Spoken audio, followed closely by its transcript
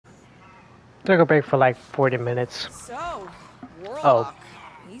Took a break for like 40 minutes. So, Oh, Warlock.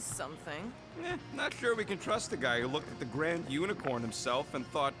 He's something. Not sure we can trust the guy who looked at the Grand Unicorn himself and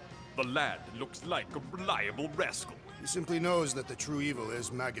thought, the lad looks like a reliable rascal. He simply knows that the true evil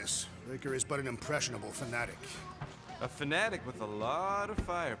is Magus. Raker is but an impressionable fanatic. A fanatic with a lot of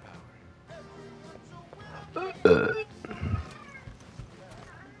firepower.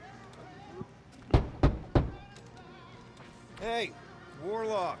 Hey,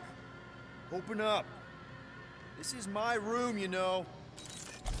 Warlock. Open up. This is my room, you know.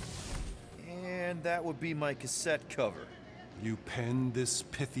 And that would be my cassette cover. You penned this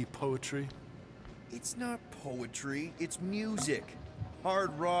pithy poetry? It's not poetry, it's music.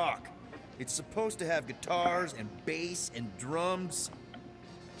 Hard rock. It's supposed to have guitars and bass and drums.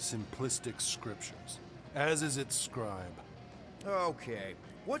 Simplistic scriptures, as is its scribe. Okay.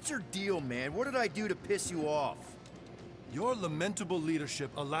 What's your deal, man? What did I do to piss you off? Your lamentable leadership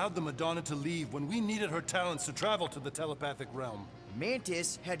allowed the Madonna to leave when we needed her talents to travel to the telepathic realm.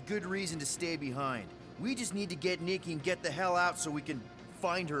 Mantis had good reason to stay behind. We just need to get Nikki and get the hell out so we can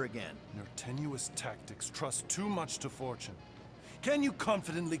find her again. Your tenuous tactics trust too much to fortune. Can you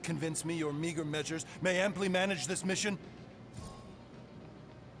confidently convince me your meager measures may amply manage this mission?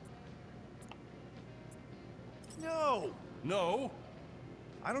 No! No?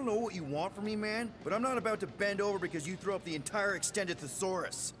 I don't know what you want from me, man, but I'm not about to bend over because you throw up the entire extended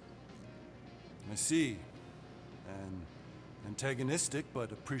thesaurus. I see. An antagonistic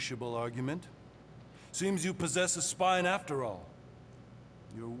but appreciable argument. Seems you possess a spine after all.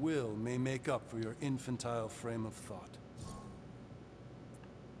 Your will may make up for your infantile frame of thought.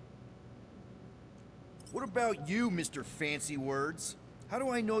 What about you, Mr. Fancy Words? How do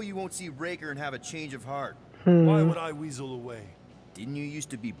I know you won't see Raker and have a change of heart? Why would I weasel away? Didn't you used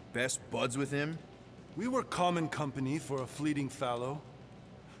to be best buds with him? We were common company for a fleeting fallow,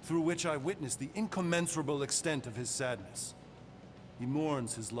 through which I witnessed the incommensurable extent of his sadness. He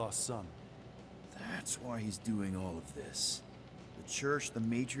mourns his lost son. That's why he's doing all of this. The church, the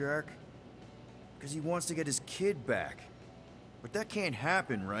matriarch? Because he wants to get his kid back. But that can't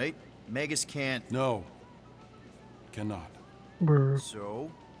happen, right? Magus can't. No. Cannot. brr.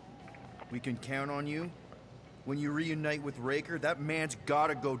 So? We can count on you? When you reunite with Raker, that man's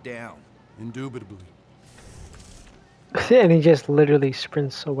gotta go down. Indubitably. And he just literally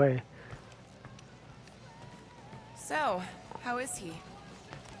sprints away. So, how is he?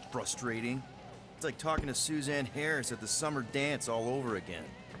 Frustrating. It's like talking to Suzanne Harris at the summer dance all over again.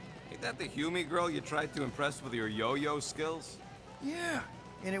 Ain't that the Hume girl you tried to impress with your yo-yo skills? Yeah,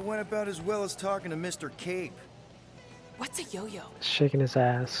 and it went about as well as talking to Mr. Cape. What's a yo-yo? Shaking his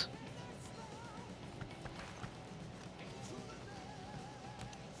ass.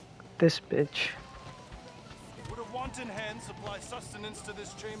 This bitch. Would a wanton hand supply sustenance to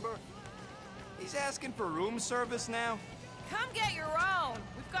this chamber? He's asking for room service now? Come get your own.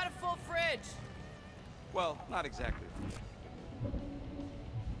 We've got a full fridge. Well, not exactly.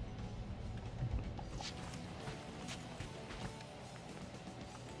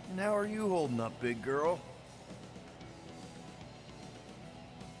 And how are you holding up, big girl?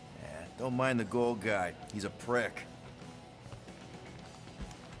 Don't mind the gold guy. He's a prick.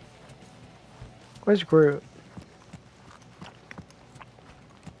 Where's Groot?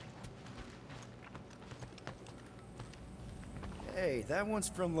 Hey, that one's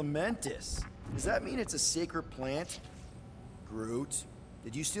from Lamentis. Does that mean it's a sacred plant? Groot,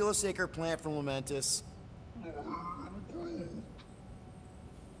 did you steal a sacred plant from Lamentis?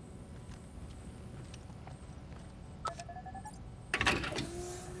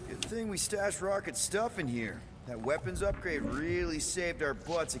 Good thing we stashed rocket stuff in here. That weapons upgrade really saved our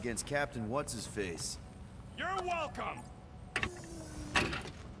butts against Captain What's-His-Face. You're welcome!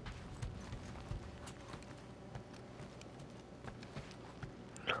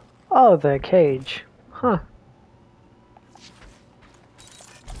 Oh, the cage. Huh.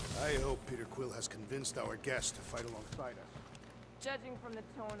 I hope Peter Quill has convinced our guest to fight alongside us. Judging from the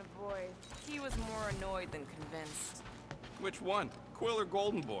tone of voice, he was more annoyed than convinced. Which one? Quill or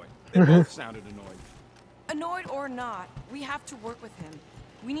Golden Boy? They both sounded annoyed. Annoyed or not, we have to work with him.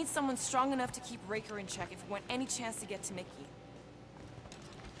 We need someone strong enough to keep Raker in check if we want any chance to get to Mickey.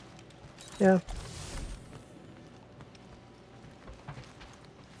 Yeah.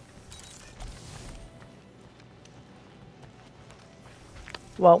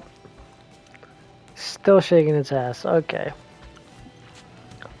 Well, still shaking its ass. Okay.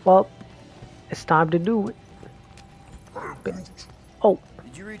 Well, it's time to do it. Oh,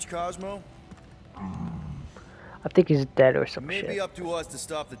 Did you reach Cosmo? I think he's dead or some Maybe shit. up to us to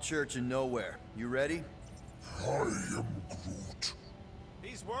stop the church in nowhere. You ready?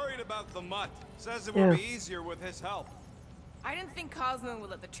 He's He's worried about the mutt. Says it Yeah. will be easier with his help. I didn't think Cosmo would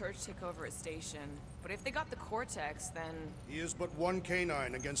let the church take over his station, but if they got the Cortex, then... He is but one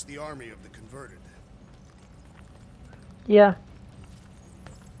canine against the army of the converted. Yeah.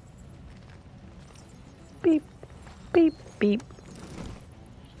 Beep, beep, beep.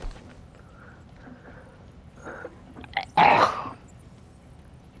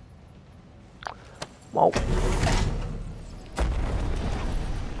 Whoa.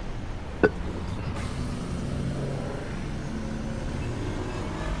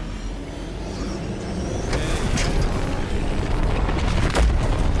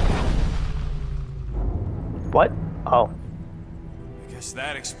 What? Oh. I guess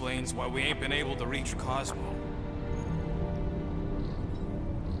that explains why we ain't been able to reach Cosmo.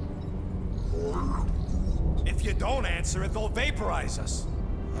 If you don't answer it, they'll vaporize us.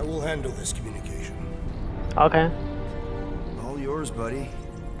 I will handle this communication. Okay. All yours, buddy.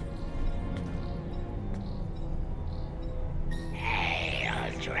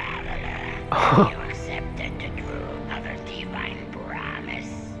 Hail, traveler. You accepted the truth of a divine promise.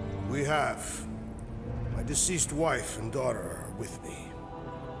 We have. My deceased wife and daughter are with me.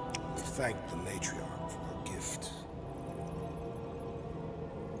 We thank the matriarch for her gift.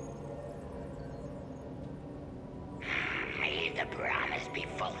 May the promise be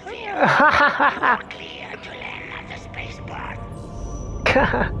fulfilled. You are clear to land at the spaceport.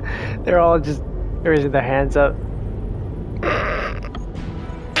 They're all just raising their hands up.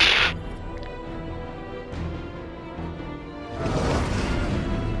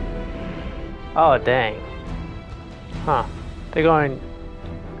 Oh dang. Huh. They're going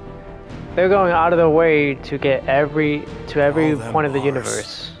out of their way to get every All them point of the bars.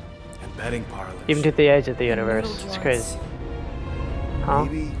 universe. And betting parlors. Even to the edge of the And universe. noodle It's joints. crazy. Huh?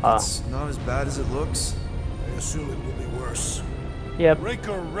 Maybe Oh. it's not as bad as it looks. I assume it will be worse. Yep.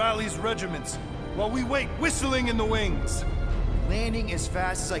 Raker rallies regiments while we wait, whistling in the wings. Landing as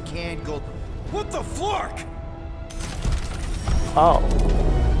fast as I can, Gold. What the flark? Oh.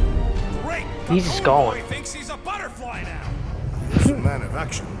 Great! He's just Cocoon going. Boy thinks he's a butterfly now. He is a man of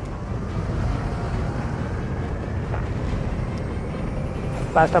action.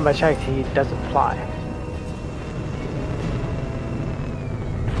 Last time I checked, he doesn't fly.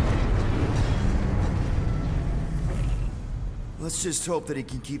 Let's just hope that he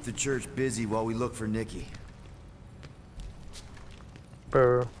can keep the church busy while we look for Nikki.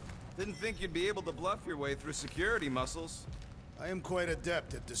 Brr. Didn't think you'd be able to bluff your way through security muscles. I am quite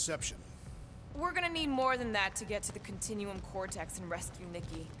adept at deception. We're gonna need more than that to get to the Continuum Cortex and rescue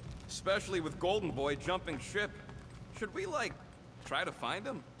Nikki. Especially with Golden Boy jumping ship. Should we, like, try to find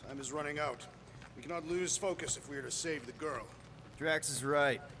him? Time is running out. We cannot lose focus if we are to save the girl. Drax is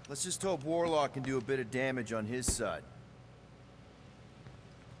right. Let's just hope Warlock can do a bit of damage on his side.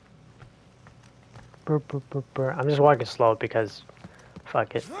 Brr, brr, brr, brr. I'm just walking slow because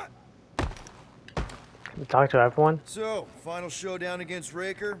fuck it. Can we talk to everyone? So, final showdown against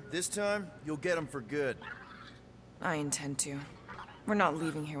Raker. This time, you'll get him for good. I intend to. We're not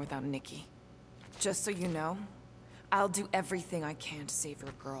leaving here without Nikki. Just so you know, I'll do everything I can to save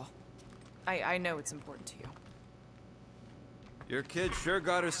your girl. I know it's important to you. Your kid sure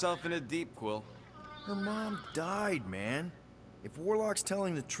got herself in a deep, Quill. Her mom died, man. If Warlock's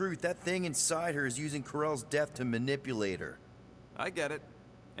telling the truth, that thing inside her is using Corell's death to manipulate her. I get it.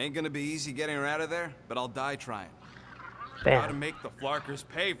 Ain't gonna be easy getting her out of there, but I'll die trying. Gotta Damn. make the Flarkers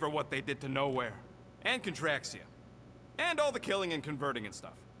pay for what they did to Nowhere. And Contraxia. And all the killing and converting and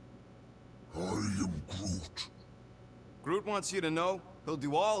stuff. I am Groot. Groot wants you to know he'll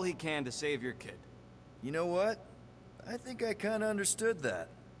do all he can to save your kid. You know what? I think I kinda understood that.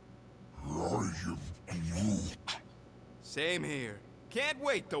 I am Groot. Same here. Can't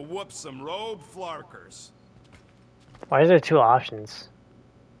wait to whoop some rogue Flarkers. Why is there two options?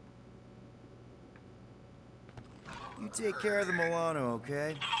 You take care of the Milano,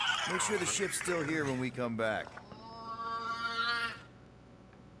 okay? Make sure the ship's still here when we come back.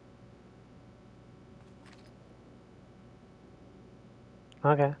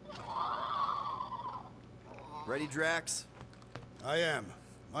 Okay. Ready, Drax? I am.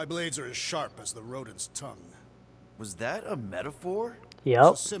 My blades are as sharp as the rodent's tongue. Was that a metaphor? Yep.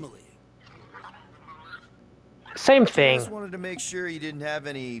 It's a simile. Same I thing. just wanted to make sure you didn't have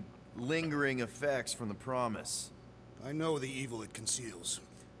any lingering effects from the promise. I know the evil it conceals.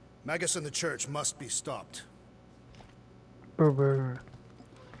 Magus and the church must be stopped. Brr, brr.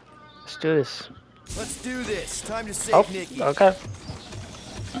 Let's do this. Let's do this. Time to save Oh, Nikki. okay.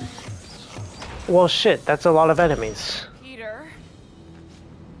 Well, shit, that's a lot of enemies. Peter,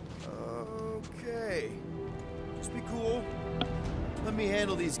 Okay. Just be cool. Let me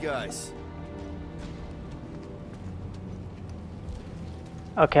handle the these guys?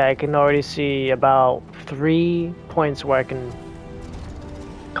 Okay, I can already see about 3 points where I can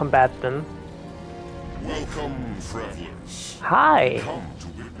combat them. Welcome, travelers. Hi. Come to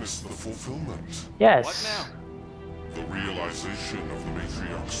witness the fulfillment. Yes. What now? The realization of the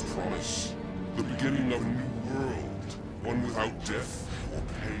Matriarch's promise. The beginning of a new world. One without death, or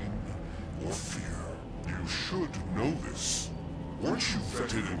pain, or fear. You should know this. Weren't you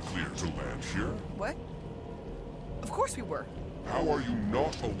vetted and cleared to land here? What? Of course we were. How are you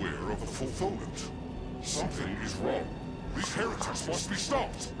not aware of the fulfillment? Something is wrong. These heretics must be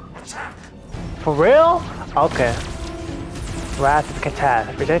stopped. Attack! For real? Okay. Wrath of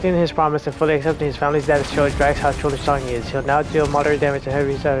Gotg. Rejecting his promise and fully accepting his family's death shows Drax how truly strong he is. He'll now deal moderate damage and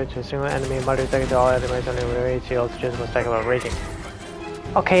heavy damage to a single enemy, moderate damage to all enemies under rage. He also just must take about raging.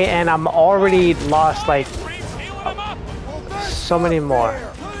 Okay, and I'm already lost like so many more.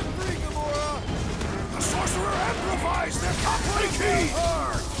 The sorcerer amplifies their key!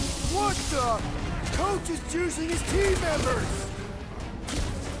 What the? Coach is choosing his team members!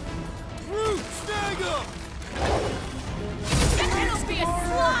 Root, snag him! It'll be a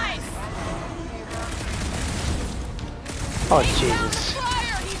slice! Oh Jesus.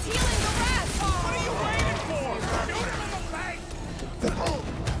 Fire! He's healing the rest! What are you waiting for? Shoot him in the face!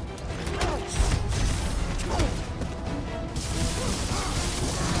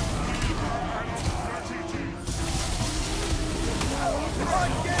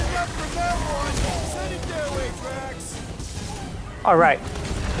 All right.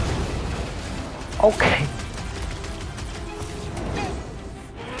 Okay.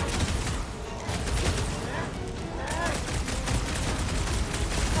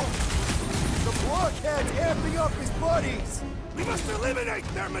 The blockhead's amping up his buddies! We must eliminate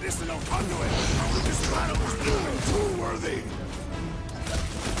their medicinal conduit! This battle is proving too worthy!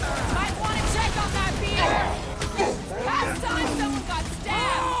 Might want to check on that beer! Last time someone got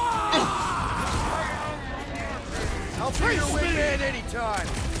stabbed! I'll be your wingman anytime!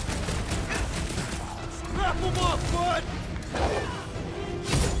 Wrap him up, bud!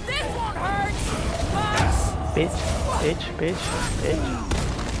 This won't hurt! Much! Bitch, bitch, bitch, bitch,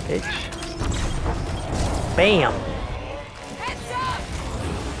 bitch. Bam. Heads up!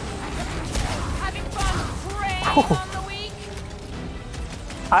 Having fun preying on the weak?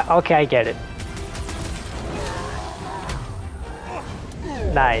 Okay, I get it.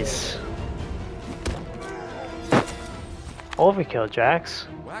 Nice. Overkill, Jax.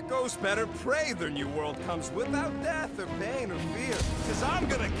 Wacko's better prey their new world comes without death or pain or fear. Cause I'm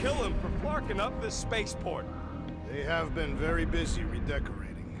gonna kill him for flarking up this spaceport. They have been very busy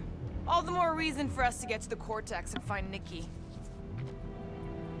redecorating. All the more reason for us to get to the Cortex and find Nikki.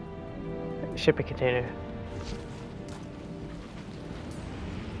 Shipping container.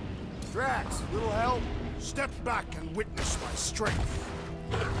 Drax, little help? Step back and witness my strength.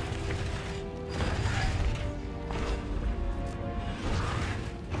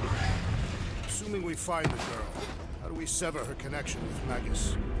 Assuming we find the girl, how do we sever her connection with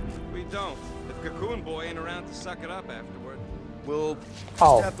Magus? We don't. If Cocoon Boy ain't around to suck it up afterward. We'll just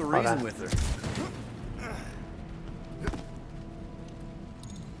Oh, have to okay. reason with her.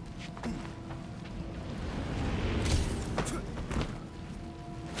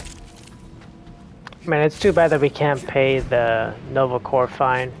 Man, it's too bad that we can't pay the Nova Corps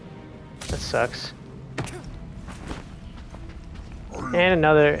fine. That sucks. And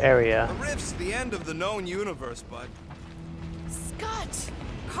another area. The rift's the end of the known universe, bud. Scott!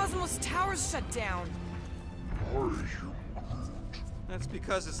 Cosmos Tower's shut down. Are you That's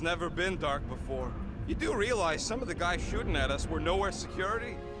because it's never been dark before. You do realize some of the guys shooting at us were nowhere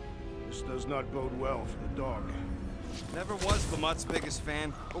security? This does not bode well for the dog. Never was Lamott's biggest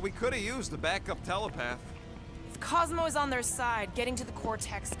fan, but we could have used a backup telepath. If Cosmo is on their side, getting to the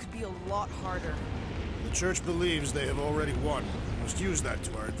Cortex could be a lot harder. The Church believes they have already won. We must use that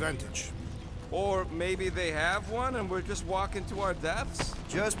to our advantage. Or maybe they have one and we're just walking to our deaths?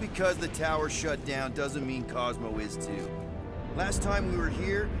 Just because the tower shut down doesn't mean Cosmo is too. Last time we were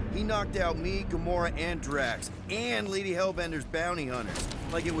here, he knocked out me, Gamora, and Drax, and Lady Hellbender's bounty hunters,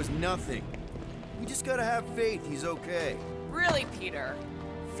 like it was nothing. We just gotta have faith he's okay. Really, Peter?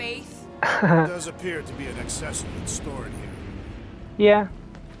 Faith? There does appear to be an accessory stored here. Yeah.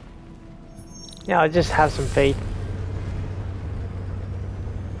 Yeah, I'll just have some faith.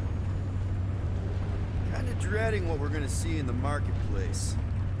 Kinda dreading what we're gonna see in the marketplace.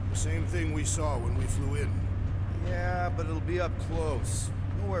 The same thing we saw when we flew in. Yeah, but it'll be up close.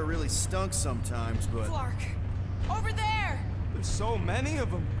 Nowhere really stunk sometimes, but... Clark! Over there! There's so many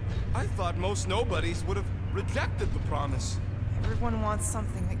of them. I thought most nobodies would have rejected the promise. Everyone wants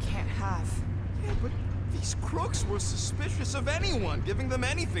something they can't have. Yeah, but these crooks were suspicious of anyone giving them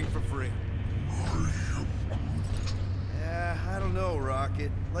anything for free. Yeah, I don't know,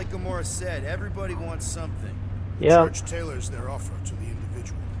 Rocket. Like Gamora said, everybody wants something. Yeah. Church tailors their offer to the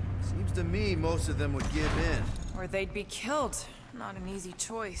individual. Seems to me most of them would give in. Or they'd be killed. Not an easy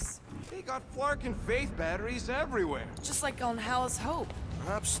choice. They got Flark and Faith batteries everywhere. Just like on Hala's Hope.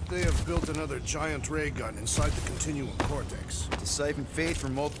 Perhaps they have built another giant ray gun inside the Continuum Cortex. To siphon Faith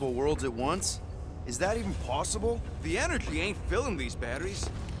from multiple worlds at once? Is that even possible? The energy ain't filling these batteries.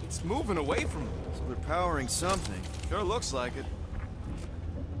 It's moving away from them. So they're powering something. Sure looks like it.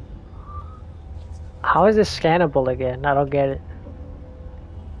 How is this scannable again? I don't get it.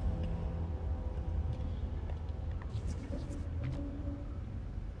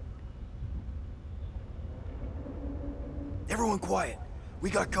 Everyone quiet. We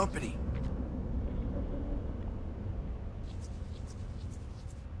got company.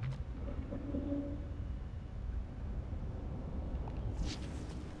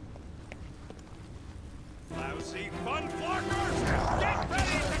 Lousy fun Flarkers! Get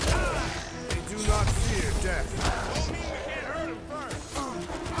ready to die! They do not fear death. Don't mean we can't hurt them first.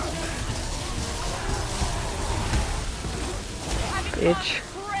 Itch.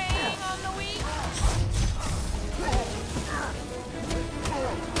 Preying on the weak.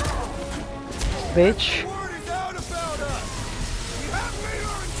 Bitch. Word is out about us! We have made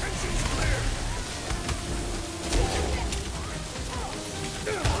our intentions clear!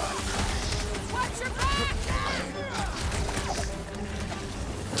 Watch your back!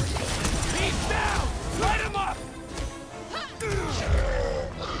 He's down! Light him up!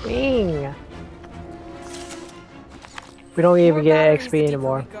 Dang. We don't even get Batteries XP the deeper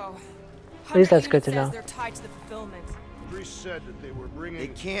anymore. we go. At least that's Hunter good to even says know. They're tied to the fulfillment. Priest said that they were They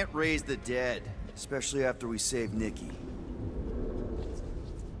bringing... can't raise the dead, especially after we save Nikki.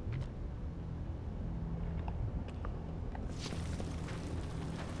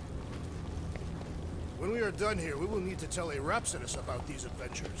 When we are done here, we will need to tell a Rhapsodus about these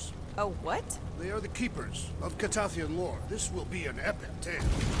adventures. Oh, what? They are the keepers of Catathian lore. This will be an epic tale.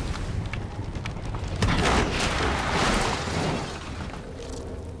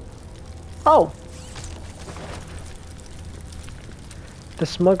 Oh! The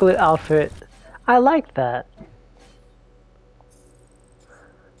smuggler outfit. I like that.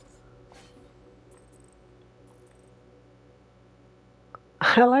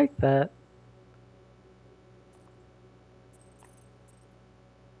 I like that.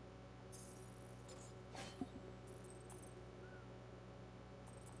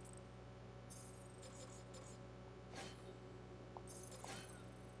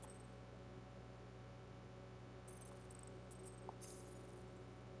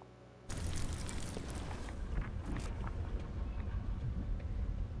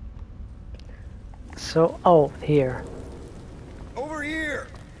 So, oh, here. Over here!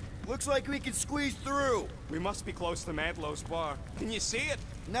 Looks like we can squeeze through. We must be close to Mantlow's bar. Can you see it?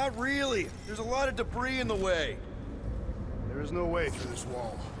 Not really. There's a lot of debris in the way. There is no way through this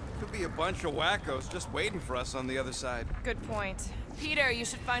wall. Could be a bunch of wackos just waiting for us on the other side. Good point. Peter, you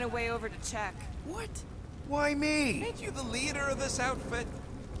should find a way over to check. What? Why me? Ain't you the leader of this outfit?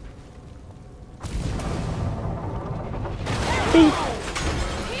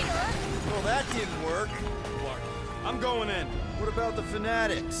 Well, that didn't work. Clark, I'm going in. What about the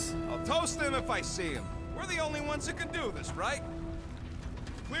fanatics? I'll toast them if I see them. We're the only ones that can do this, right?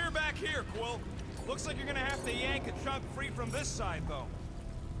 Clear back here, Quill. Looks like you're gonna have to yank a chunk free from this side, though.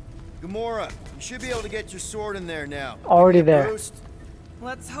 Gamora, you should be able to get your sword in there now. Already Give me a there. boost.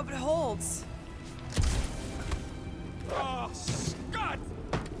 Let's hope it holds. Oh, Scott!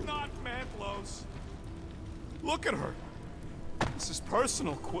 Not Mantlow's. Look at her. This is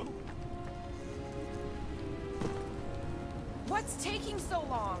personal, Quill. What's taking so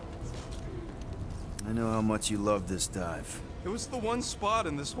long? I know how much you love this dive. It was the one spot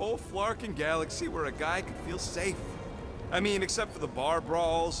in this whole Flarkin galaxy where a guy could feel safe. I mean, except for the bar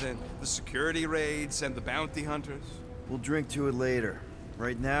brawls and the security raids and the bounty hunters. We'll drink to it later.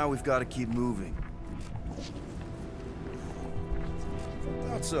 Right now, we've got to keep moving.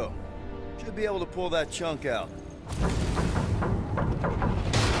 Thought so. Should be able to pull that chunk out.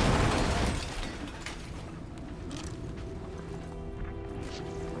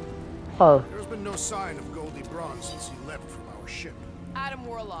 Oh, There's been no sign of Goldie Braun since he left from our ship. Adam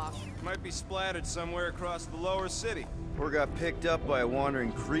Warlock. Might be splattered somewhere across the lower city. Or got picked up by a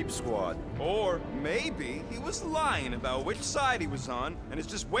wandering creep squad. Or maybe he was lying about which side he was on and is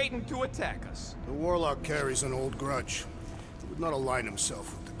just waiting to attack us. The Warlock carries an old grudge. He would not align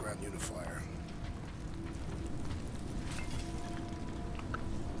himself with the Grand Unifier.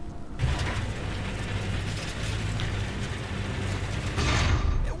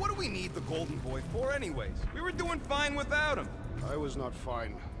 golden boy for anyways? We were doing fine without him. I was not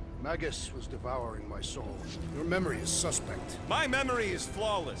fine. Magus was devouring my soul. Your memory is suspect. My memory is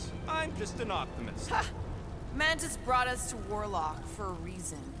flawless. I'm just an optimist. Ha! Mantis brought us to Warlock for a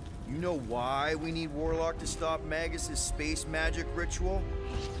reason. You know why we need Warlock to stop Magus' space magic ritual?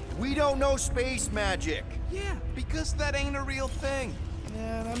 We don't know space magic! Yeah, because that ain't a real thing.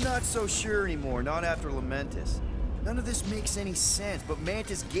 Man, I'm not so sure anymore, not after Lamentus. None of this makes any sense, but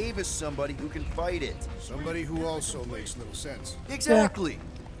Mantis gave us somebody who can fight it. Somebody who also makes little sense. Exactly!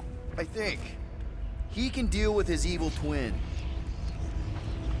 I think. He can deal with his evil twin.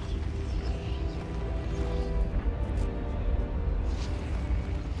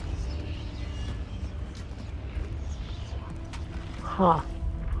 Huh.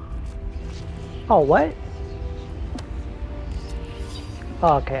 Oh, what?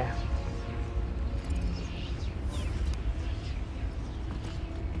 Oh, okay.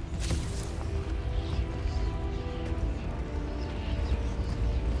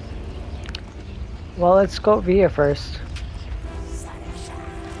 Well, let's go over here first.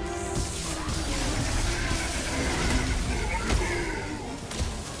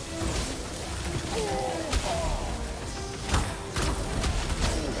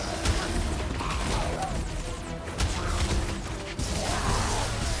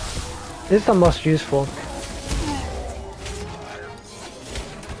 This is the most useful.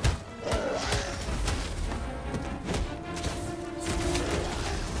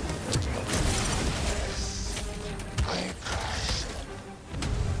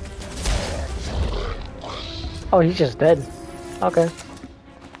 Oh, he's just dead. Okay.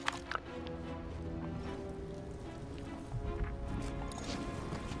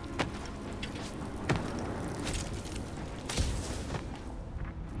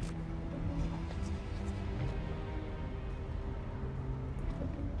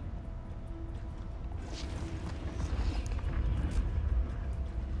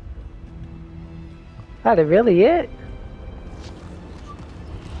 That really it?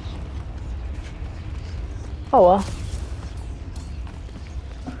 Oh well.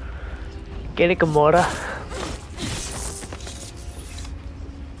 Get it, Gamora.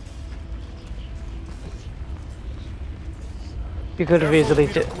 You could have easily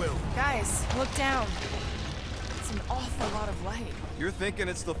Guys, look down. It's an awful lot of light. You're thinking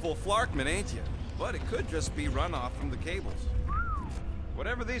it's the full Flarkman, ain't you? But it could just be runoff from the cables.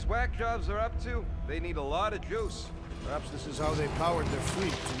 Whatever these whack jobs are up to, they need a lot of juice. Perhaps this is how they powered their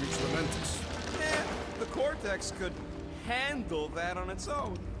fleet to reach Lamentus. Yeah, the Cortex could handle that on its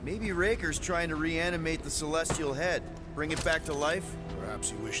own. Maybe Raker's trying to reanimate the Celestial Head. Bring it back to life?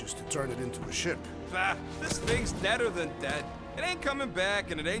 Perhaps he wishes to turn it into a ship. Bah, this thing's deader than dead. It ain't coming back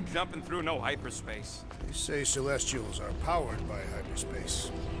and it ain't jumping through no hyperspace. They say Celestials are powered by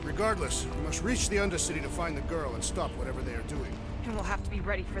hyperspace. Regardless, we must reach the Undercity to find the girl and stop whatever they are doing. And we'll have to be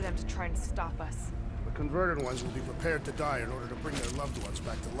ready for them to try and stop us. The converted ones will be prepared to die in order to bring their loved ones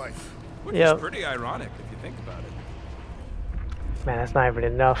back to life. Which is pretty ironic if you think about it. Man, that's not even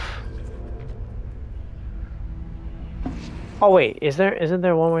enough. Oh wait, isn't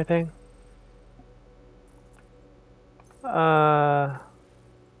there one more thing? Huh.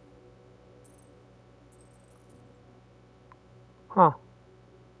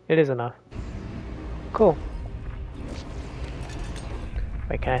 It is enough. Cool.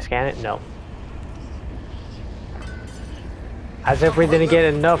 Wait, can I scan it? No. As if we didn't get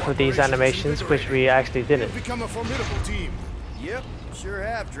enough of these animations, which we actually didn't. We've become a formidable team. Yep, sure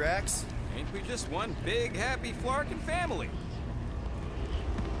have, Drax. Ain't we just one big, happy Flarkin family?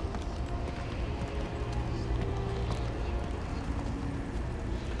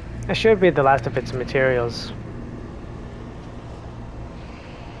 It should be the last of its materials.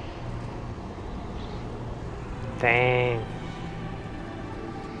 Dang.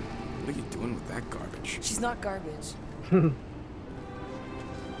 What are you doing with that garbage? She's not garbage.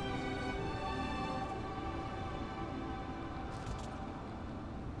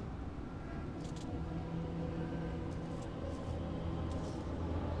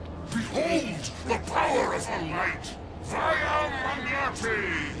 Behold the power of the light! Via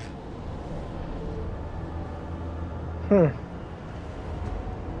Magnati!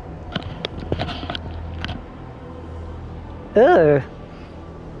 Ugh.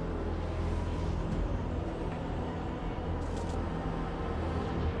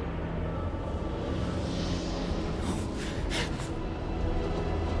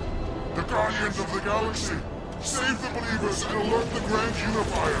 The Guardians of the Galaxy! Save the believers and alert the Grand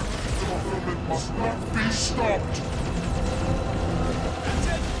Unifier! The fulfillment must not be stopped! That's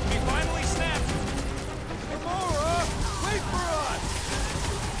it! We finally snapped! Gamora! Wait for us!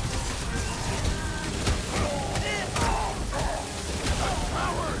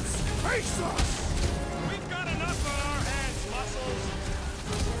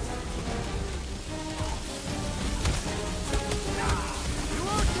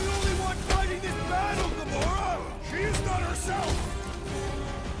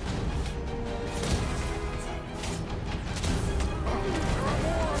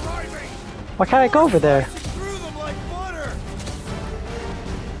 Why can't I go over there? Through them like butter.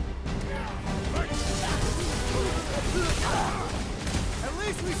 At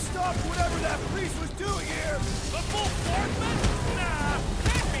least we stopped whatever that priest was doing here. The full swordsman? Nah,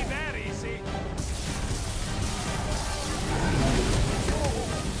 can't be that easy.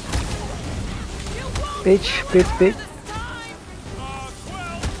 Bitch, bitch, bitch. Well, we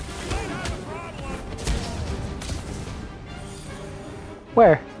might have a problem.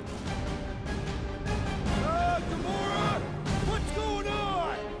 Where? Gamora! What's going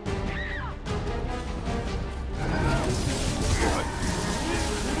on?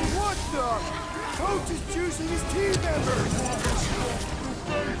 What the? Coach is juicing his team members!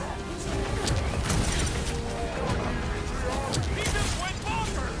 He just went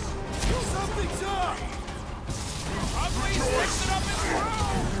bonkers. Something's up! Probably fixing up his room.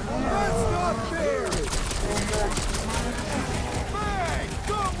 That's not fair! Bang!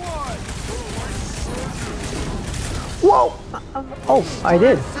 Got one! Whoa! Oh, I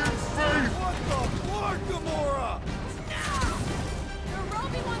did. What the blood, Gamora?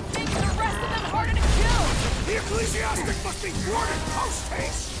 Nairobi wants making the rest of them harder to kill! The ecclesiastic must be thwarted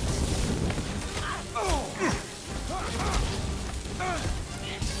post-haste!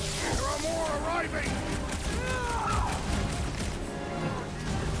 There are more arriving!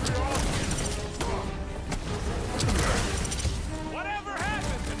 Whatever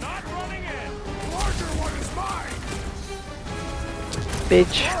happened to not running in? The larger one is mine!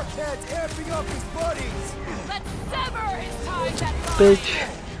 Bitch, Marquette's amping up his buddies! Let's sever his ties that bind! bitch.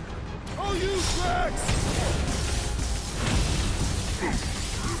 I'll use Drax!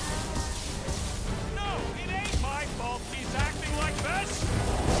 No, it ain't my fault he's acting like this.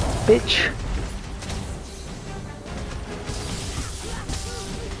 Bitch.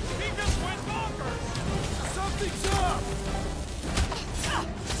 He just went bonkers. Something's up!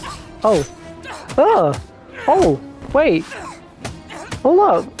 Oh. Oh, wait. Hold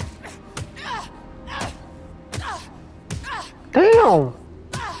up. Damn.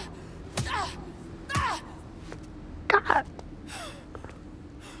 God.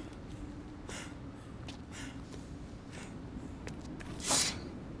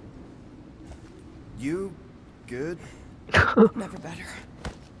 You good? Never better.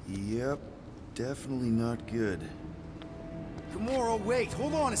 Yep, definitely not good. Gamora, wait,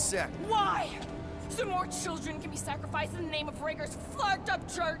 hold on a sec. Why? So more children can be sacrificed in the name of Raker's flagged up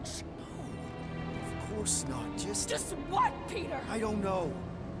church? Of course not, just Just what, Peter? I don't know.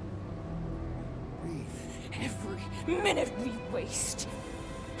 Breathe. Every minute we waste.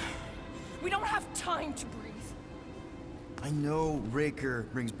 We don't have time to breathe. I know Raker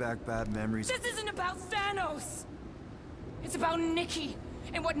brings back bad memories. This isn't about Thanos. It's about Nikki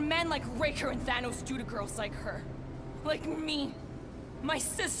and what men like Raker and Thanos do to girls like her. Like me. My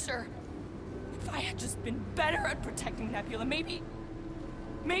sister. If I had just been better at protecting Nebula, maybe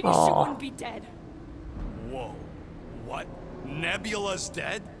she wouldn't be dead. Whoa. What? Nebula's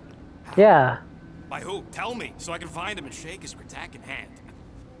dead? Yeah. By who? Tell me, so I can find him and shake his Gotg in hand.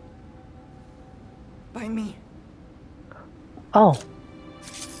 By me. Oh.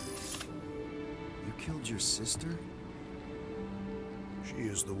 You killed your sister? She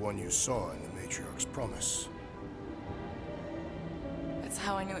is the one you saw in the Matriarch's promise. That's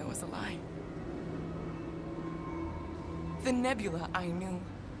how I knew it was a lie. The Nebula I knew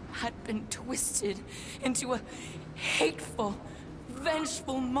had been twisted into a hateful,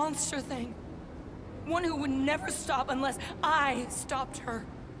 vengeful monster thing. One who would never stop unless I stopped her.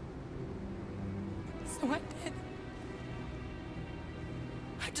 So I did.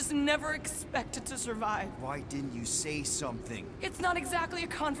 I just never expected to survive. Why didn't you say something? It's not exactly a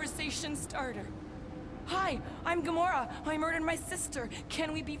conversation starter. Hi, I'm Gamora. I murdered my sister.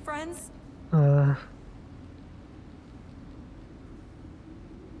 Can we be friends? Of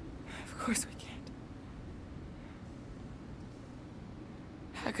course we can't.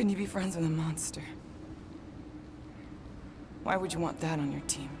 How can you be friends with a monster? Why would you want that on your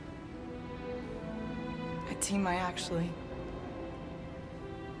team? A team I actually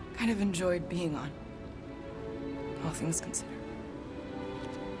kind of enjoyed being on, all things considered.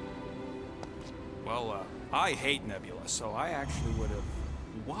 Well, I hate Nebula, so I actually would have...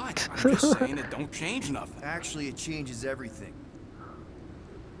 What? I'm just saying it don't change nothing. Actually, it changes everything.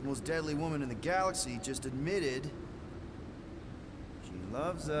 The most deadly woman in the galaxy just admitted she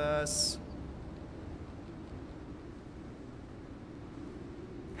loves us.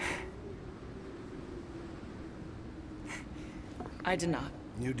 I did not.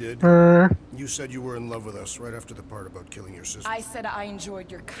 You did. You said you were in love with us right after the part about killing your sister. I said I enjoyed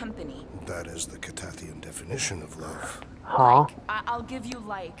your company. That is the Catathian definition of love. Huh? I'll give you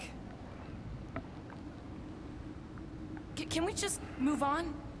like. Can we just move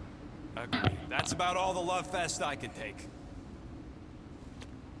on? Agreed. That's about all the love fest I can take.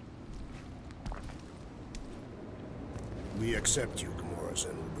 We accept you, Gamora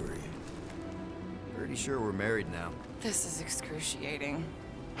Zenoburi. Pretty sure we're married now. This is excruciating.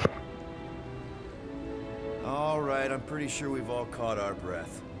 All right, I'm pretty sure we've all caught our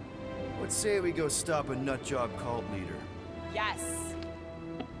breath. Let's say we go stop a nutjob cult leader. Yes.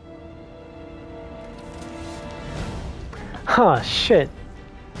 Huh, shit.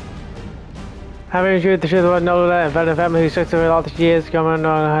 Having issued the truth about know that and found a family who stuck to it all the years coming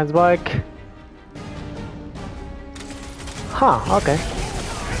on his bike. Huh, okay.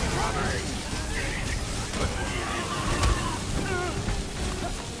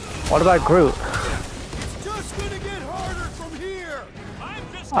 What about Groot? It's just gonna get harder from here.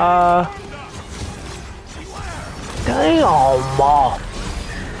 Damn!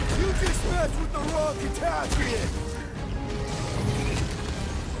 You just messed with the wrong Katakian.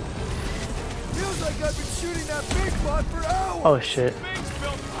 Feels like I've been shooting that big bot for hours. Oh shit. Things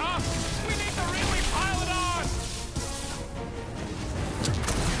built up. We need to really pile it on.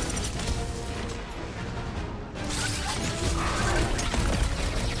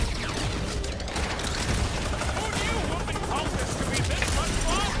 Who knew whooping cultists could be this much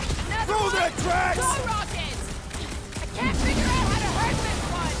fun? Throw that Drax! Go, Rocket! I can't figure out how to hurt this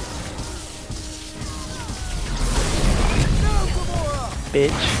one. Now, Gamora!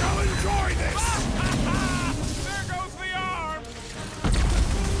 Bitch. I'll enjoy this! There goes the arm.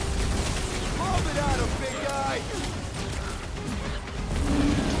 Lob it at him, big guy!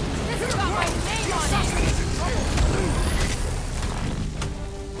 This has got my name on it.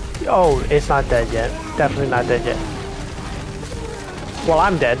 Oh, it's not dead yet. Definitely not dead yet. Well,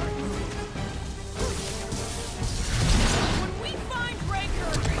 I'm dead. When we find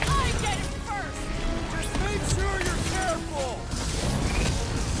Raker, I get it first. Just make sure you're careful!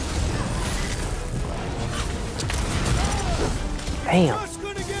 Damn. It's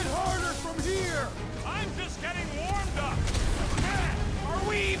gonna get harder from here! I'm just getting warmed up. Are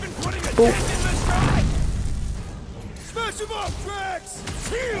we even putting a Boop. dent in this guy? Smash him up, Drax!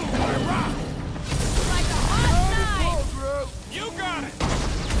 Shield by rock! Like a hot knife. Groot! You got it.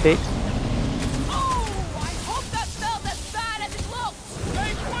 Bitch. Oh, I hope that felt as bad as it looked.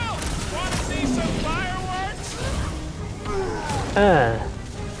 Hey, Quill, want to see some fireworks?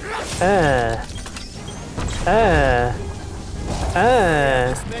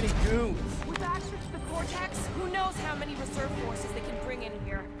 This many goons. With access to the Cortex, who knows how many reserve forces they can bring in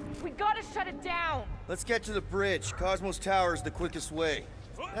here. We gotta shut it down. Let's get to the bridge. Cosmos Tower is the quickest way.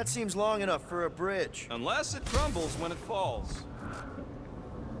 That seems long enough for a bridge. Unless it crumbles when it falls.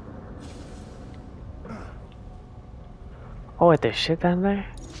 Oh, wait, there's shit down there?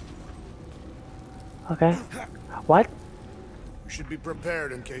 Okay. What? We should be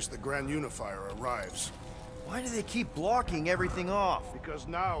prepared in case the Grand Unifier arrives. Why do they keep blocking everything off? Because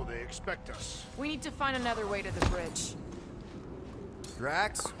now they expect us. We need to find another way to the bridge.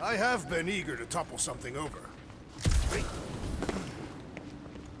 Drax? I have been eager to topple something over.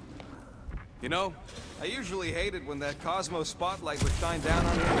 You know, I usually hated when that Cosmo spotlight would shine down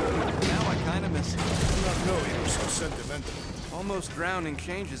on me. Now I kinda miss it. I do not know you were so sentimental. Almost drowning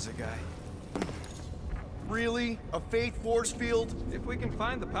changes a guy. Really? A faith force field? If we can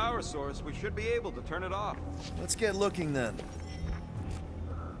find the power source, we should be able to turn it off. Let's get looking then.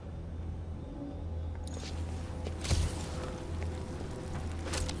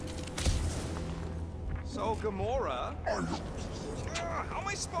 So, Gamora... how am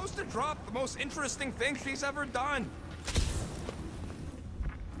I supposed to drop the most interesting thing she's ever done?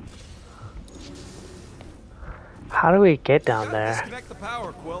 How do we get down Gotta there? disconnect the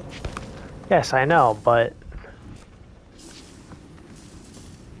power, Quill. Yes, I know, but...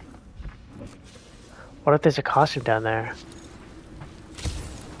 What if there's a costume down there?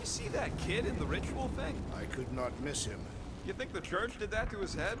 You see that kid in the ritual thing? I could not miss him. You think the church did that to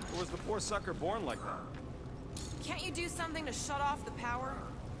his head? Or was the poor sucker born like that? Can't you do something to shut off the power?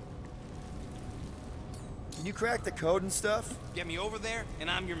 Can you crack the code and stuff? Get me over there, and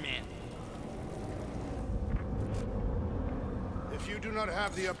I'm your man. If you do not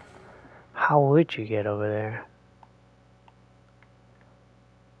have the How would you get over there?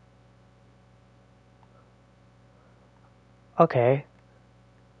 Okay.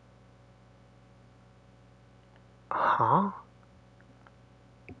 Huh?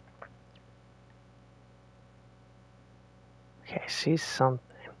 Okay, I see something.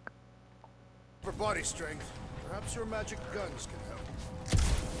 for body strength, perhaps your magic guns can help.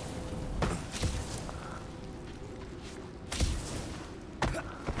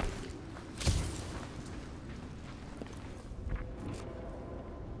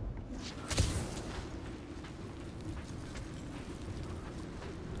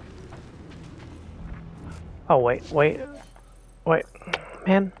 Oh, wait.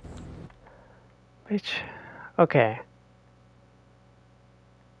 Man. Bitch. Okay.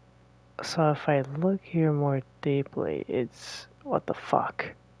 So if I look here more deeply, it's... What the fuck?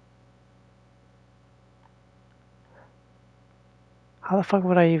 How the fuck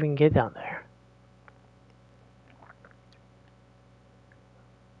would I even get down there?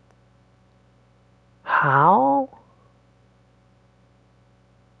 How?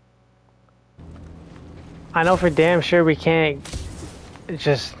 I know for damn sure we can't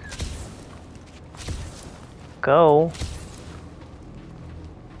just go.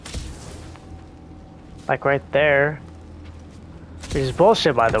 Like right there. Which is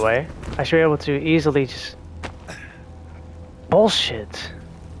bullshit, by the way. I should be able to easily just... Bullshit.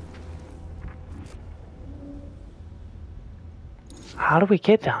 How do we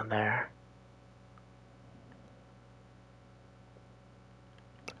get down there?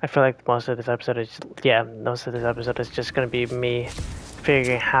 I feel like most of this episode is... Yeah, most of this episode is just gonna be me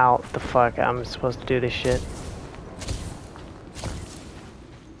figuring out the fuck I'm supposed to do this shit.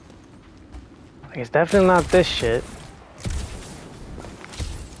 Like, it's definitely not this shit.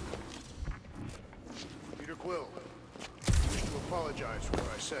 Peter Quill, I wish to apologize for what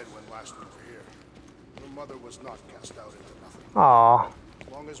I said when last we were here. Your mother was not cast out into nothing. Aww.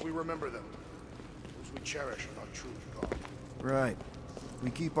 As long as we remember them, those we cherish are not truly gone. Right. We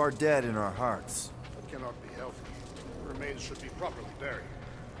keep our dead in our hearts. That cannot be healthy. Their remains should be properly buried.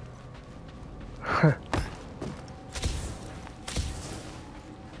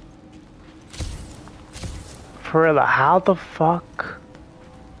 For real, how the fuck?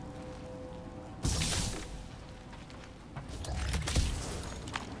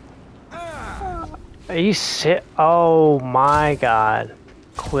 Are you sit? Oh my god.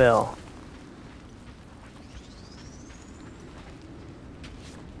 Quill.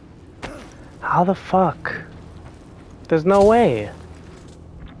 How the fuck? There's no way.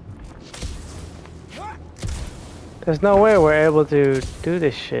 There's no way we're able to do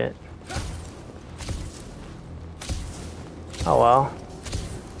this shit. Oh well.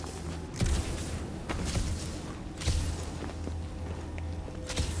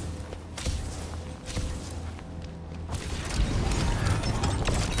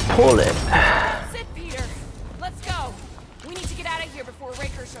 Pull it. That's it, Peter. Let's go. We need to get out of here before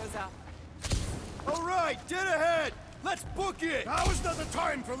Raker shows up. All right, dead ahead. Let's book it. Now is not the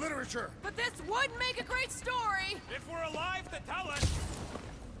time for literature. But this would make a great story. If we're alive to tell us.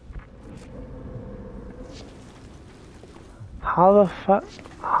 How the fuck?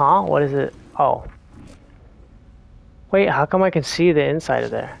 Huh? What is it? Oh. Wait, how come I can see the inside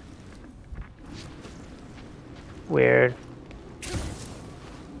of there? Weird.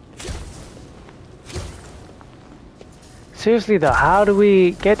 Seriously though, how do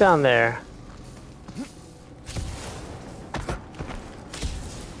we get down there?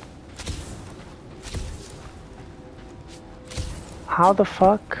 How the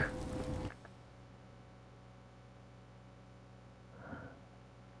fuck?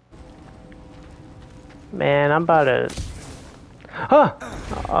 Man, I'm about to... Huh!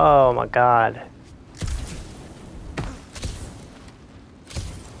 Oh my god.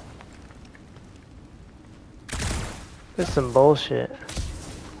 This is some bullshit.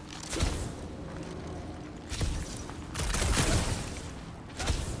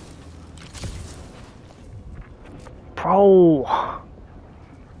 Bro!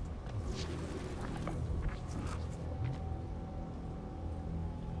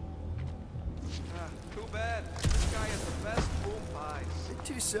 Too bad. This guy has the best boom pies. Bit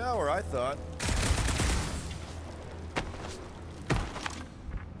too sour, I thought.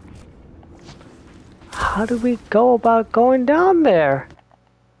 How do we go about going down there?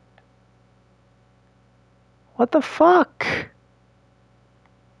 What the fuck?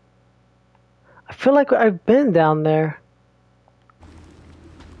 I feel like I've been down there.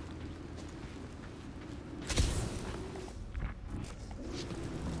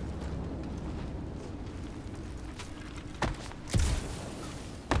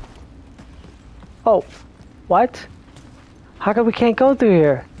 Oh, what? How come we can't go through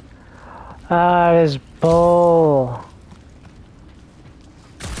here? Ah, this bull.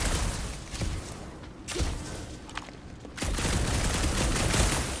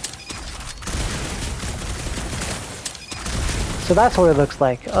 So that's what it looks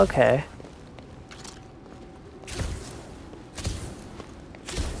like. Okay.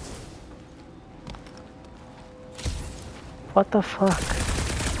 What the fuck?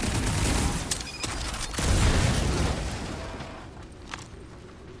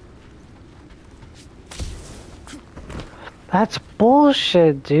 That's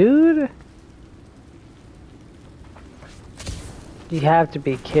bullshit, dude. You have to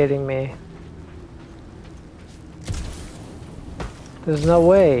be kidding me. There's no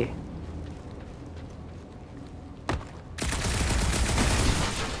way.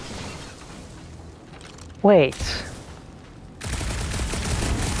 Wait.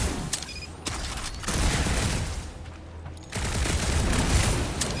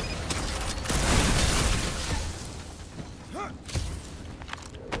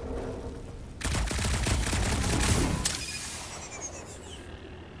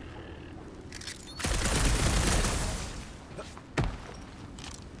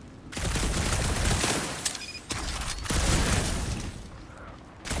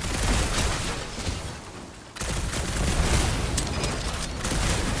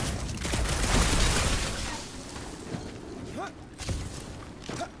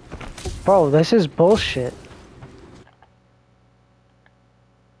 Bro, this is bullshit.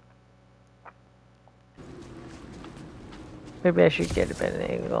 Maybe I should get a better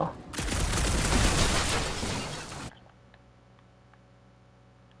angle.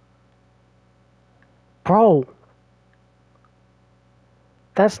 Bro.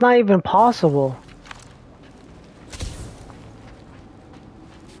 That's not even possible.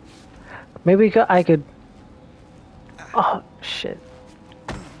 Maybe I could... Oh, shit.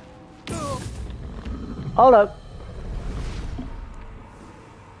 Hold up.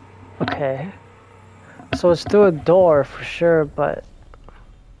 Okay. So it's through a door for sure, but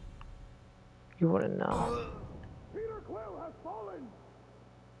you wouldn't know.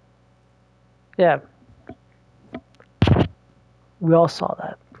 Yeah. We all saw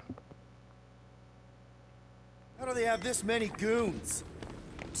that. How do they have this many goons?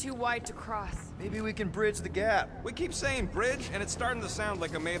 Too wide to cross. Maybe we can bridge the gap. We keep saying bridge, and it's starting to sound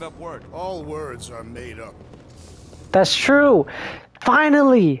like a made-up word. All words are made up. That's true.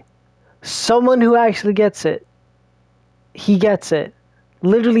 Finally, someone who actually gets it. He gets it.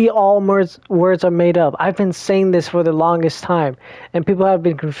 Literally all words are made up. I've been saying this for the longest time, and people have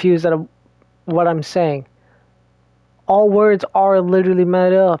been confused at what I'm saying. All words are literally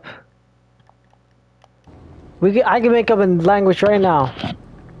made up. I can make up a language right now.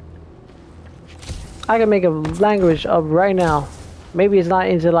 I can make a language up right now. Maybe it's not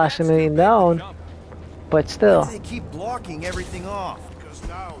internationally known, but still. Why do they keep blocking everything off? Because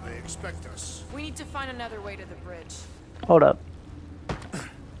now they expect us. We need to find another way to the bridge. Hold up.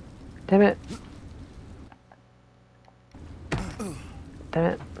 Damn it. Damn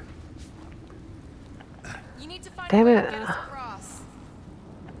it. You need to find Damn a way it. to get us across.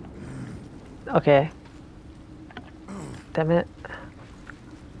 Okay. Damn it.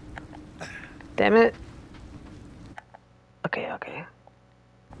 Damn it. Okay, okay.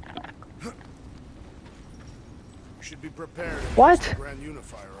 We should be prepared in What? case the Grand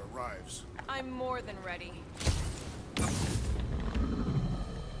Unifier arrives. I'm more than ready.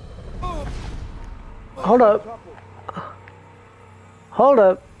 Hold up. Hold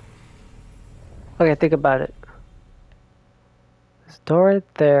up. Okay, think about it. There's a door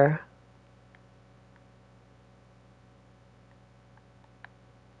right there.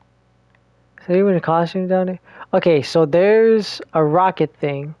 Is there even a costume down there? Okay, so there's a rocket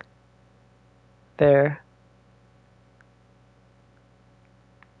thing there.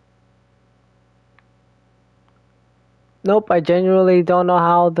 Nope, I genuinely don't know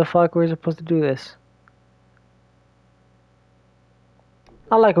how the fuck we're supposed to do this.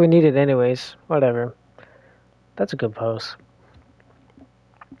 Not like we need it anyways. Whatever. That's a good pose.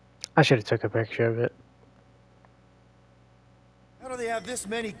 I should have took a picture of it. How do they have this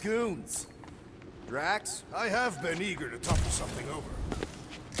many goons? Drax? I have been eager to topple something over.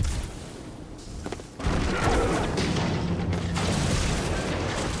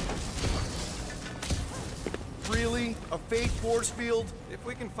 Really? A fake force field? If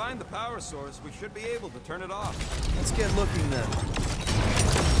we can find the power source, we should be able to turn it off. Let's get looking then.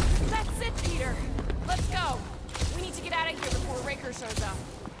 That's it, Peter. Let's go. We need to get out of here before Raker shows up.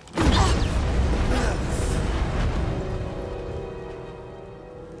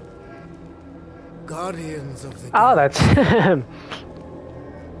 Guardians of the Oh, that's him.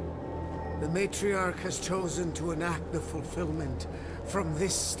 The matriarch has chosen to enact the fulfillment from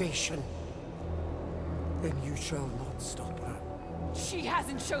this station. And you shall not stop her. She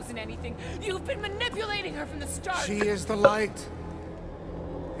hasn't chosen anything. You've been manipulating her from the start. She is the light.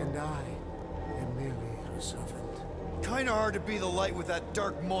 And I am merely her servant. Kinda hard to be the light with that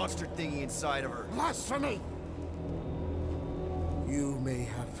dark monster thingy inside of her. Blasphemy! You may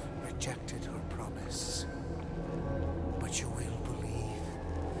have rejected her promise, but you will believe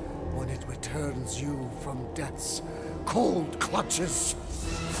when it returns you from death's cold clutches.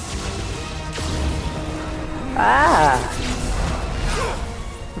 Ah.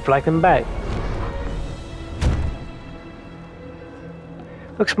 reflecting back.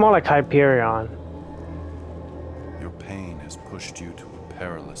 Looks more like Hyperion. Your pain has pushed you to a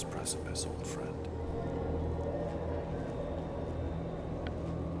perilous precipice, old friend.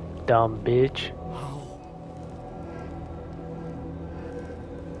 Dumb bitch.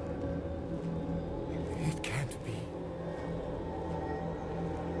 It can't be.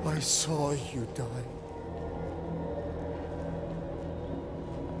 I saw you die.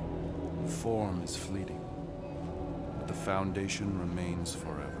 Form is fleeting, but the foundation remains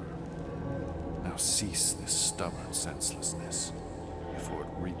forever. Now cease this stubborn senselessness, before it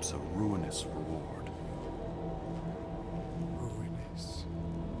reaps a ruinous reward. Ruinous.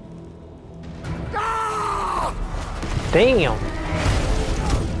 Damn.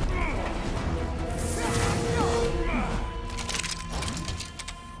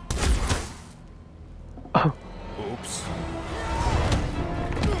 Oops.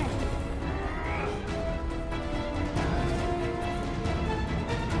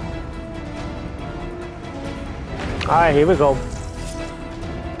 Alright, here we go. Make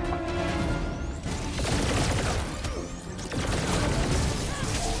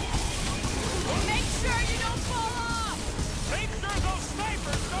sure you don't fall off! Make sure those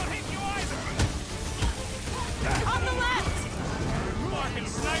snipers don't hit you either! On the left! Fucking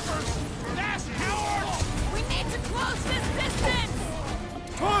snipers! Dash cowards! We need to close this distance!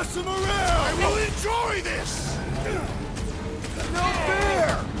 Toss him around! I will enjoy this! No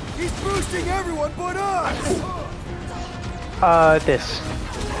fair! He's boosting everyone but us! This.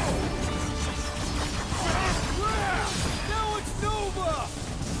 Now it's Nova!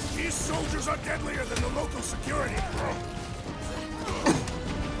 These soldiers are deadlier than the local security.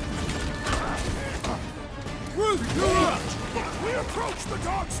 Ruth, you're up! We approach the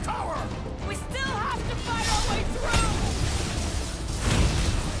dog's tower! We still have to fight our way through!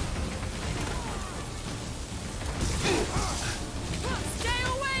 Stay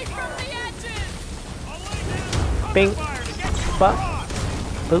away from the edges! Bing. Bop.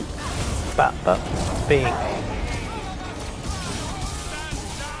 Boop. Bop. Bop. Bing.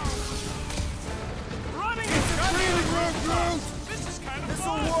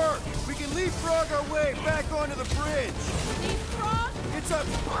 This'll work! We can leapfrog our way back onto the bridge! Leapfrog? It's a...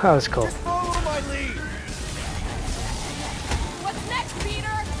 That was cool. Just follow my lead! What's next,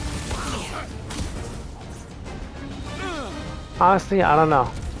 Peter? Honestly, I don't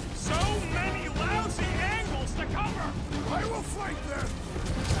know. So many lousy angles to cover! I will flank them!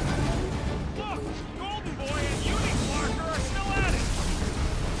 Look! Golden Boy and Unicorn are still at it!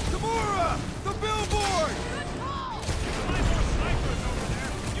 Gamora! The billboard! Good call! Plenty more snipers over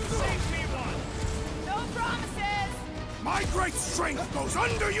there! You saved me one! No promises! My great strength goes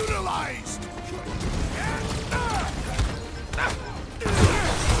underutilized!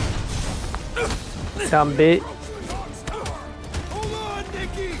 Dumb bitch. Hold on,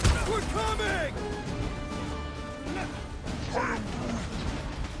 Nikki! We're coming!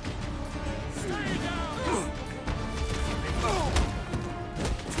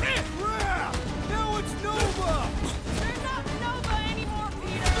 Now it's Nova! There's not Nova anymore,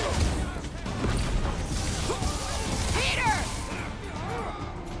 Peter! Peter!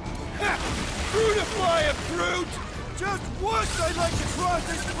 Fruitify it, Fruit! Just once I'd like to cross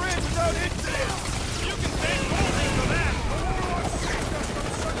this bridge without incident! You can thank Golden for that!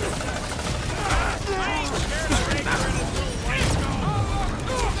 I ain't scared of Raker and his little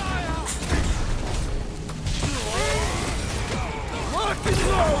Lock and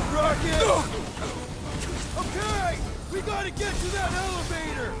load, Rocket! Okay, we gotta get to that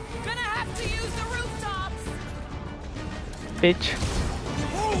elevator! Gonna have to use the rooftops! Bitch.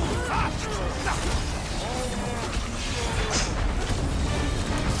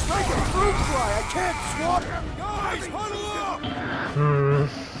 Like a fruit fly, I can't swat! Guys, huddle up!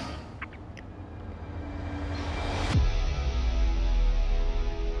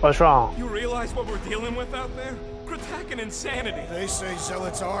 What's wrong? You realize what we're dealing with out there? Cratacan insanity. They say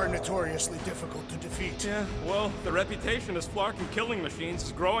zealots are notoriously difficult to defeat. Yeah, well, the reputation as Flarkin killing machines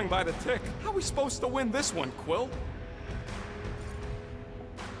is growing by the tick. How are we supposed to win this one, Quill?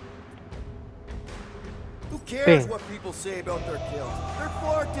 Who cares what people say about their kills? They're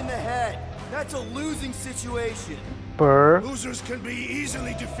flarked in the head. That's a losing situation. Burr. Losers can be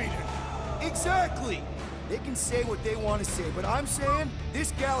easily defeated. Exactly. They can say what they want to say, but I'm saying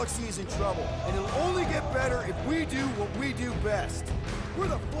this galaxy is in trouble, and it'll only get better if we do what we do best. We're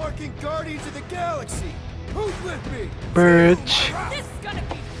the flarking guardians of the galaxy. Who's with me? Bitch. This is gonna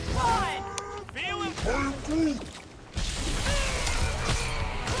be fun! Feeling I'm ready!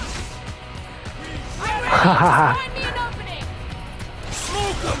 Find me an opening!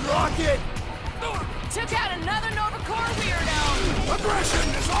 Smoke Rocket! Took out another Nova Corps weirdo! Aggression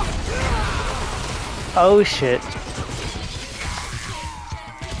is off! Oh shit.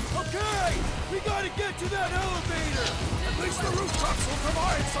 Okay! We gotta get to that elevator! At least the rooftops will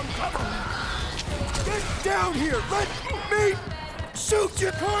provide some cover! Get down here! Let me shoot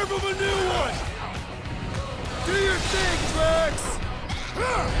you! Carve him a new one! Do your thing, Drax!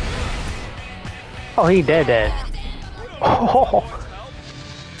 Oh, he dead. Oh.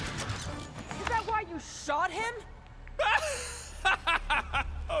 Is that why you shot him?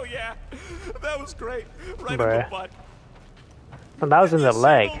 Oh yeah, that was great. Right in Bruh. the butt. And that was in the You see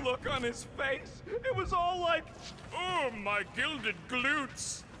leg. the look on his face. It was all like, oh my gilded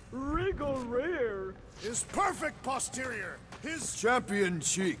glutes. Regal rear. His perfect posterior! His champion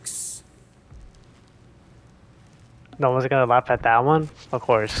cheeks! No one's gonna laugh at that one? Of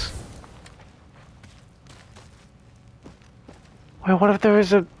course. Wait, what if there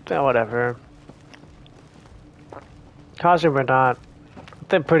is a... whatever. Costume or not.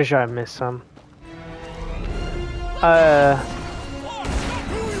 I'm pretty sure I missed some. Let's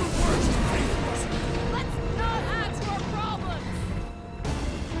not add to our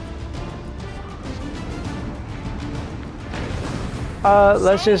problems!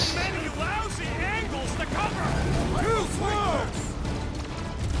 Let's just... Many lousy angles to cover. Too close!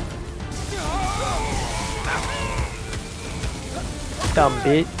 Dumb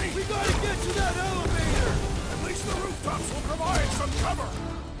bitch. We gotta get to that elevator! At least the rooftops will provide some cover!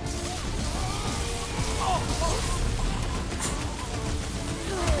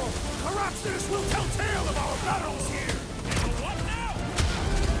 Perhaps this will tell tale of our battles here! What now?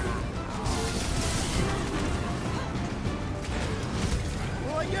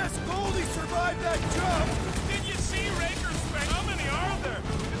 Well, I guess Goldie survived that jump! Did you see Raker's face? How many are there?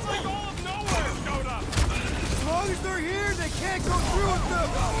 It's like all of nowhere showed up. As long as they're here, they can't go through with the...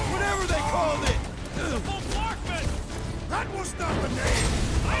 whatever they called it! The full Clarkman. That was not the name!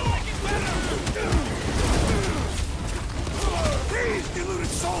 I like it better. These deluded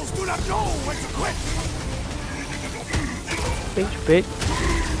souls do not know when to quit! Bitch.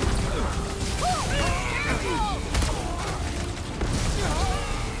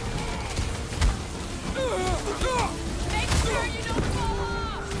 Make sure you don't fall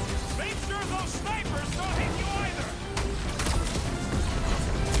off! Make sure those snipers don't hit you either.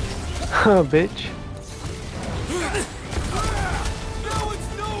 Oh, bitch. Now it's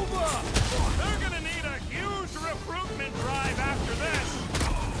Nova! They're gonna need a huge recruitment drive after this.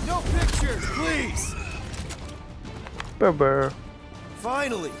 No pictures, please! Brr.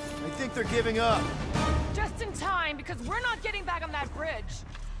 Finally! I think they're giving up. Just in time, because we're not getting back on that bridge.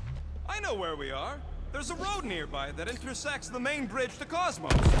 I know where we are. There's a road nearby that intersects the main bridge to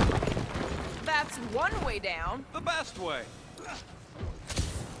Cosmos. That's one way down. The best way.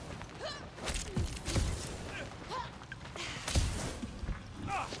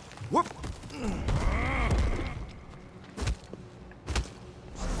 Whoop!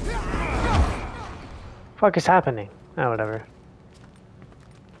 Fuck is happening? Oh, whatever.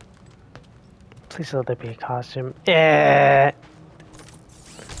 Please let there be a costume. Yeah.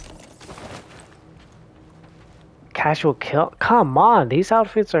 Casual kill? Come on, these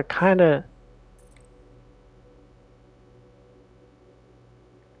outfits are kinda...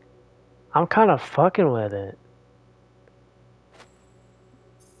 I'm kinda fucking with it.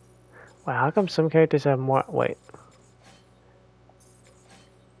 Wait, how come some characters have more... Wait.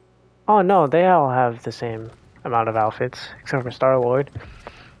 Oh no, they all have the same amount of outfits, except for Star-Lord.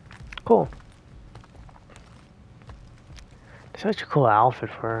 Cool. Such a cool outfit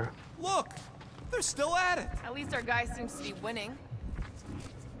for her. Look, they're still at it. At least our guy seems to be winning.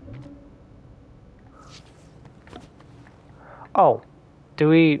 Oh, do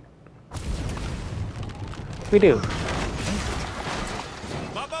we... We do.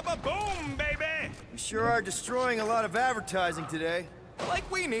 Ba-ba-ba-boom, baby. We sure are destroying a lot of advertising today. Like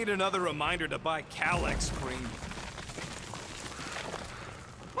we need another reminder to buy Calex cream.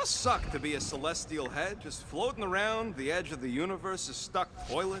 Must suck to be a celestial head, just floating around the edge of the universe's stuck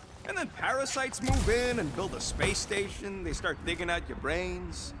toilet. And then parasites move in and build a space station. They start digging out your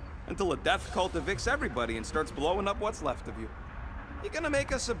brains. Until a death cult evicts everybody and starts blowing up what's left of you. You gonna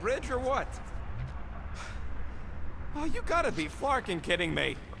make us a bridge or what? Oh, you gotta be flarking kidding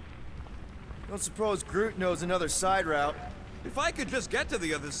me. Don't suppose Groot knows another side route. If I could just get to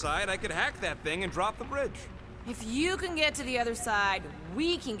the other side, I could hack that thing and drop the bridge. If you can get to the other side,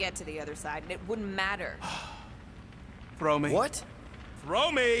 we can get to the other side, and it wouldn't matter. Throw me. What?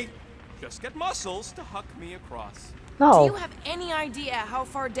 Throw me! Just get muscles to huck me across. Do No. you have any idea how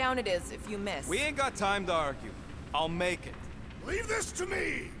far down it is if you miss? We ain't got time to argue. I'll make it. Leave this to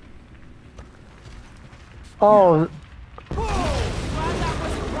me! Oh, You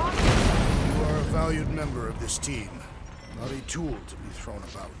are a valued member of this team, not a tool to be thrown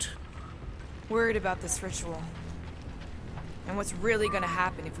about. Worried about this ritual. And what's really gonna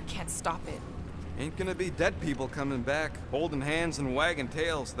happen if we can't stop it. Ain't gonna be dead people coming back, holding hands and wagging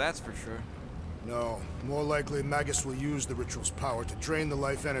tails, that's for sure. No, more likely Magus will use the ritual's power to drain the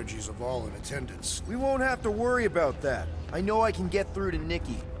life energies of all in attendance. We won't have to worry about that. I know I can get through to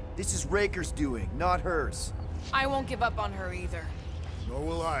Nikki. This is Raker's doing, not hers. I won't give up on her either. Nor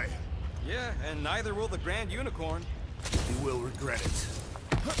will I. Yeah, and neither will the Grand Unicorn. He will regret it.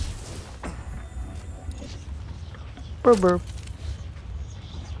 burp burp.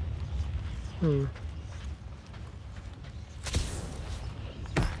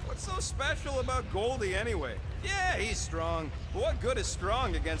 What's so special about Goldie anyway? Yeah, he's strong. But what good is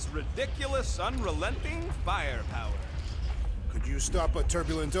strong against ridiculous, unrelenting firepower? Could you stop a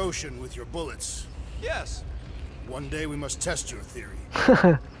turbulent ocean with your bullets? Yes. One day we must test your theory.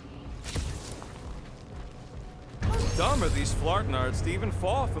 How dumb are these Flarknards to even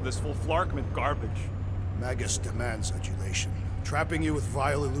fall for this fulflarkment garbage? Magus demands adulation, trapping you with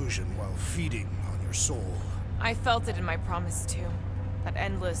vile illusion while feeding on your soul. I felt it in my promise too. That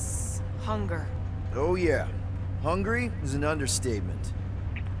endless hunger. Oh yeah. Hungry is an understatement.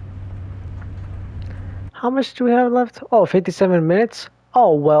 How much do we have left? Oh, 57 minutes.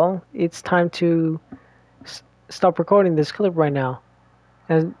 Oh, well, it's time to stop recording this clip right now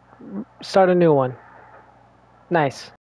and start a new one. Nice.